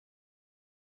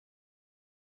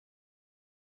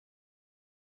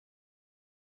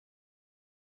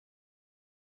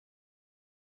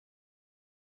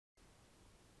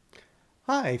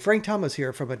Hi, Frank Thomas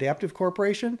here from Adaptive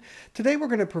Corporation. Today we're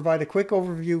going to provide a quick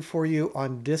overview for you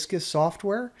on DISCUS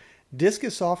Software.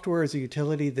 DISCUS Software is a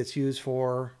utility that's used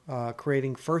for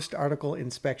creating first article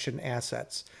inspection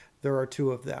assets. There are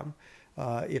two of them.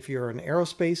 If you're an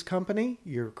aerospace company,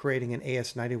 you're creating an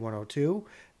AS9102.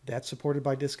 That's supported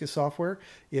by DISCUS Software.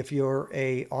 If you're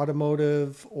a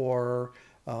automotive or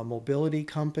mobility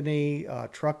company,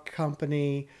 truck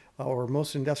company, or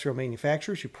most industrial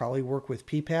manufacturers, you probably work with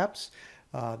PPAPs.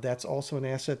 That's also an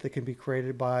asset that can be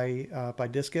created by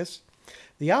DISCUS.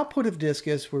 The output of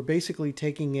DISCUS, we're basically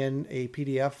taking in a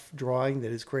PDF drawing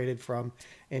that is created from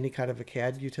any kind of a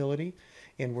CAD utility,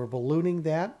 and we're ballooning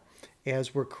that.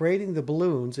 As we're creating the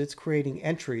balloons, it's creating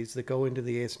entries that go into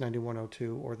the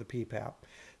AS9102 or the PPAP.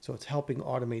 So it's helping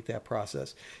automate that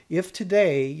process. If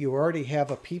today you already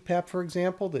have a PPAP, for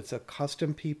example, that's a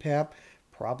custom PPAP,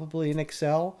 probably in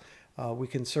Excel, we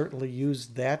can certainly use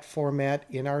that format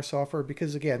in our software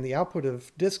because, again, the output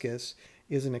of DISCUS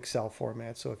is an Excel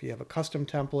format. So if you have a custom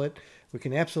template, we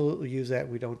can absolutely use that.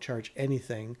 We don't charge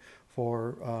anything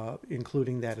for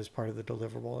including that as part of the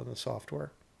deliverable in the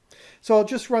software. So I'll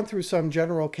just run through some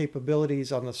general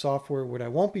capabilities on the software. What I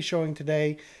won't be showing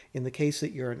today, in the case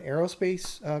that you're an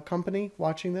aerospace company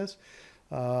watching this,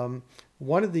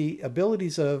 one of the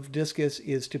abilities of DISCUS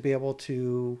is to be able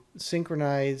to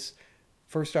synchronize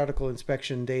first article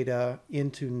inspection data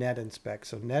into NetInspect.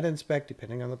 So NetInspect,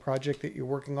 depending on the project that you're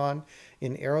working on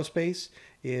in aerospace,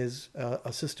 is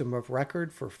a system of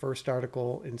record for first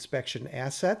article inspection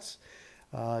assets.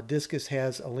 DISCUS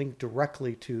has a link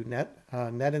directly to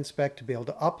NetInspect to be able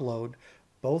to upload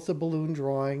both the balloon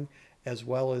drawing as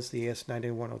well as the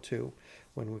AS9102.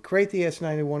 When we create the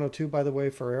AS9102, by the way,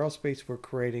 for aerospace, we're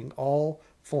creating all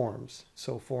forms.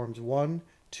 So forms 1,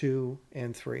 2,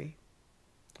 and 3.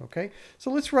 Okay,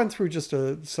 so let's run through just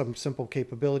some simple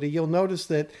capability. You'll notice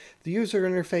that the user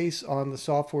interface on the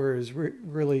software is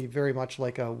really very much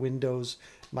like a Windows,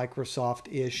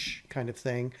 Microsoft-ish kind of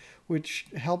thing, which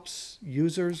helps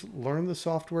users learn the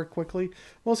software quickly.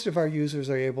 Most of our users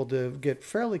are able to get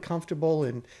fairly comfortable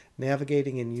in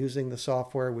navigating and using the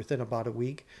software within about a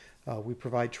week. We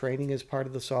provide training as part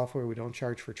of the software. We don't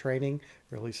charge for training,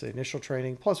 or at least the initial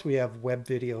training. Plus we have web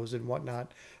videos and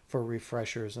whatnot for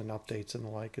refreshers and updates and the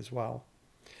like as well.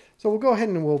 So we'll go ahead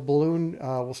and we'll balloon.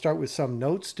 We'll start with some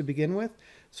notes to begin with.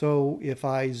 So if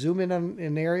I zoom in on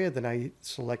an area, then I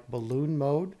select balloon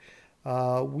mode.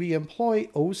 We employ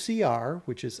OCR,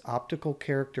 which is optical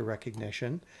character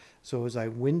recognition. So as I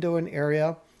window an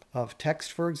area of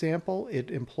text, for example,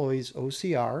 it employs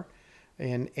OCR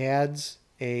and adds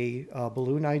a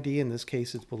balloon ID. In this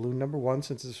case, it's balloon number 1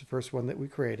 since it's the first one that we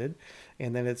created.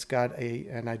 And then it's got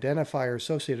an identifier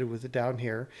associated with it down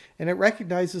here. And it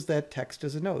recognizes that text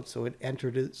as a note, so it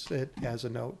entered it as a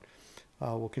note.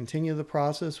 We'll continue the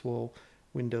process. We'll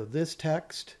window this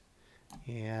text,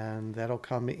 and that'll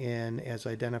come in as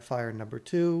identifier number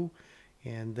 2.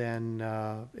 And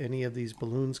then any of these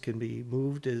balloons can be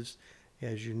moved as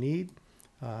you need.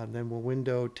 Then we'll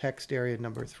window text area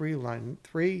number 3, line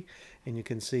 3, and you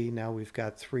can see now we've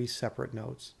got 3 separate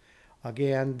notes.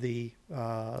 Again, the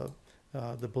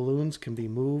balloons can be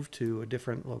moved to a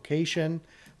different location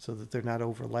so that they're not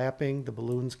overlapping. The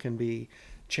balloons can be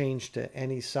changed to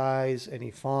any size, any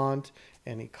font,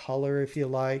 any color if you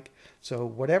like. So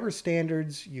whatever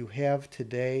standards you have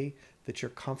today that you're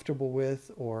comfortable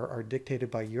with or are dictated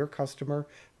by your customer,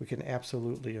 we can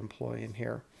absolutely employ in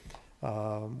here.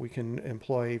 We can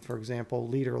employ, for example,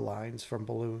 leader lines from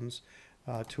balloons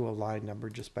to a line number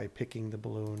just by picking the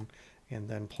balloon and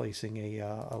then placing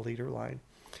a leader line.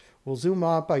 We'll zoom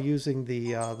out by using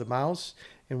the mouse,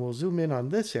 and we'll zoom in on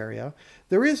this area.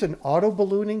 There is an auto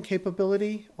ballooning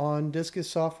capability on DISCUS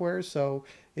software, so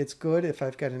it's good if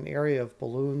I've got an area of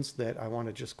balloons that I want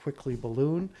to just quickly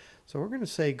balloon. So we're going to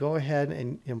say go ahead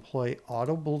and employ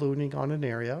auto ballooning on an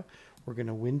area. We're going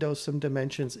to window some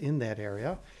dimensions in that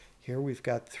area. Here we've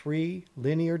got 3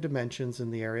 linear dimensions in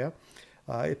the area.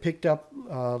 It picked up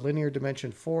linear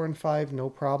dimension 4 and 5, no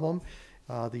problem.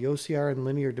 The OCR in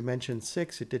linear dimension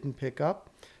 6, it didn't pick up.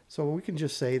 So we can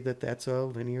just say that that's a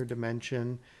linear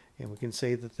dimension, and we can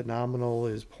say that the nominal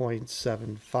is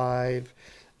 0.75,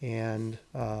 and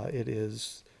it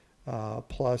is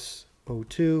plus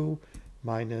O2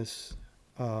 minus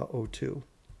O2.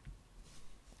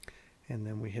 And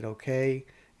then we hit OK.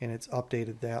 And it's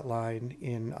updated that line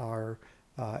in our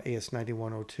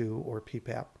AS9102 or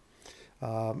PPAP.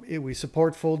 We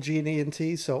support full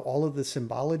GD&T, so all of the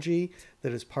symbology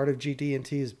that is part of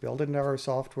GD&T is built into our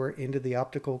software into the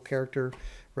optical character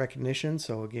recognition.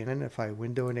 So again, if I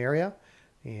window an area,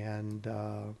 and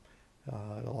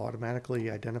it'll automatically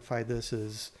identify this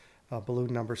as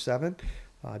balloon number 7.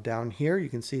 Down here you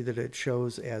can see that it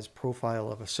shows as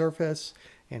profile of a surface,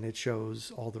 and it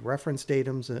shows all the reference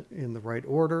datums in the right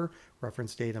order,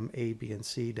 reference datum A, B, and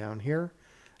C down here,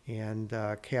 and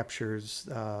captures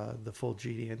the full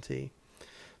GD&T.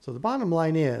 So the bottom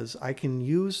line is I can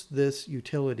use this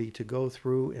utility to go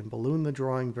through and balloon the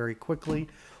drawing very quickly.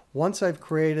 Once I've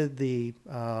created the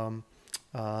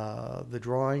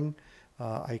drawing,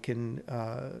 I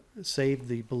can save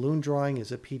the balloon drawing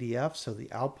as a PDF, so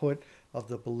the output of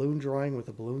the balloon drawing with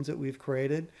the balloons that we've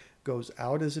created goes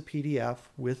out as a PDF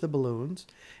with the balloons.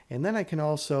 And then I can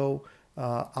also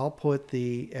output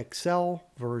the Excel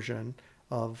version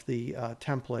of the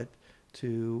template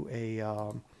to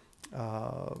a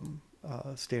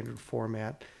standard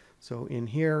format. So in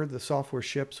here, the software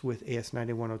ships with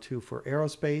AS9102 for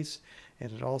aerospace,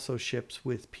 and it also ships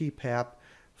with PPAP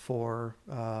for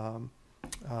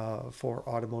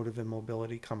automotive and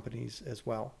mobility companies as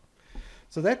well.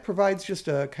 So that provides just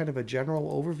a kind of a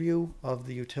general overview of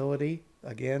the utility.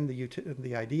 Again,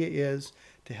 the idea is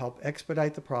to help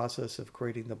expedite the process of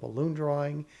creating the balloon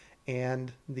drawing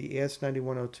and the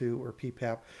AS9102 or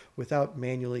PPAP without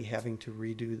manually having to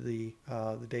redo the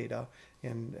data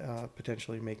and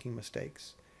potentially making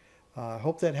mistakes. I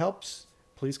hope that helps.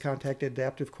 Please contact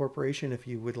Adaptive Corporation if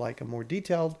you would like a more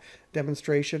detailed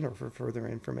demonstration or for further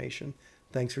information.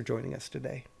 Thanks for joining us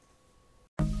today.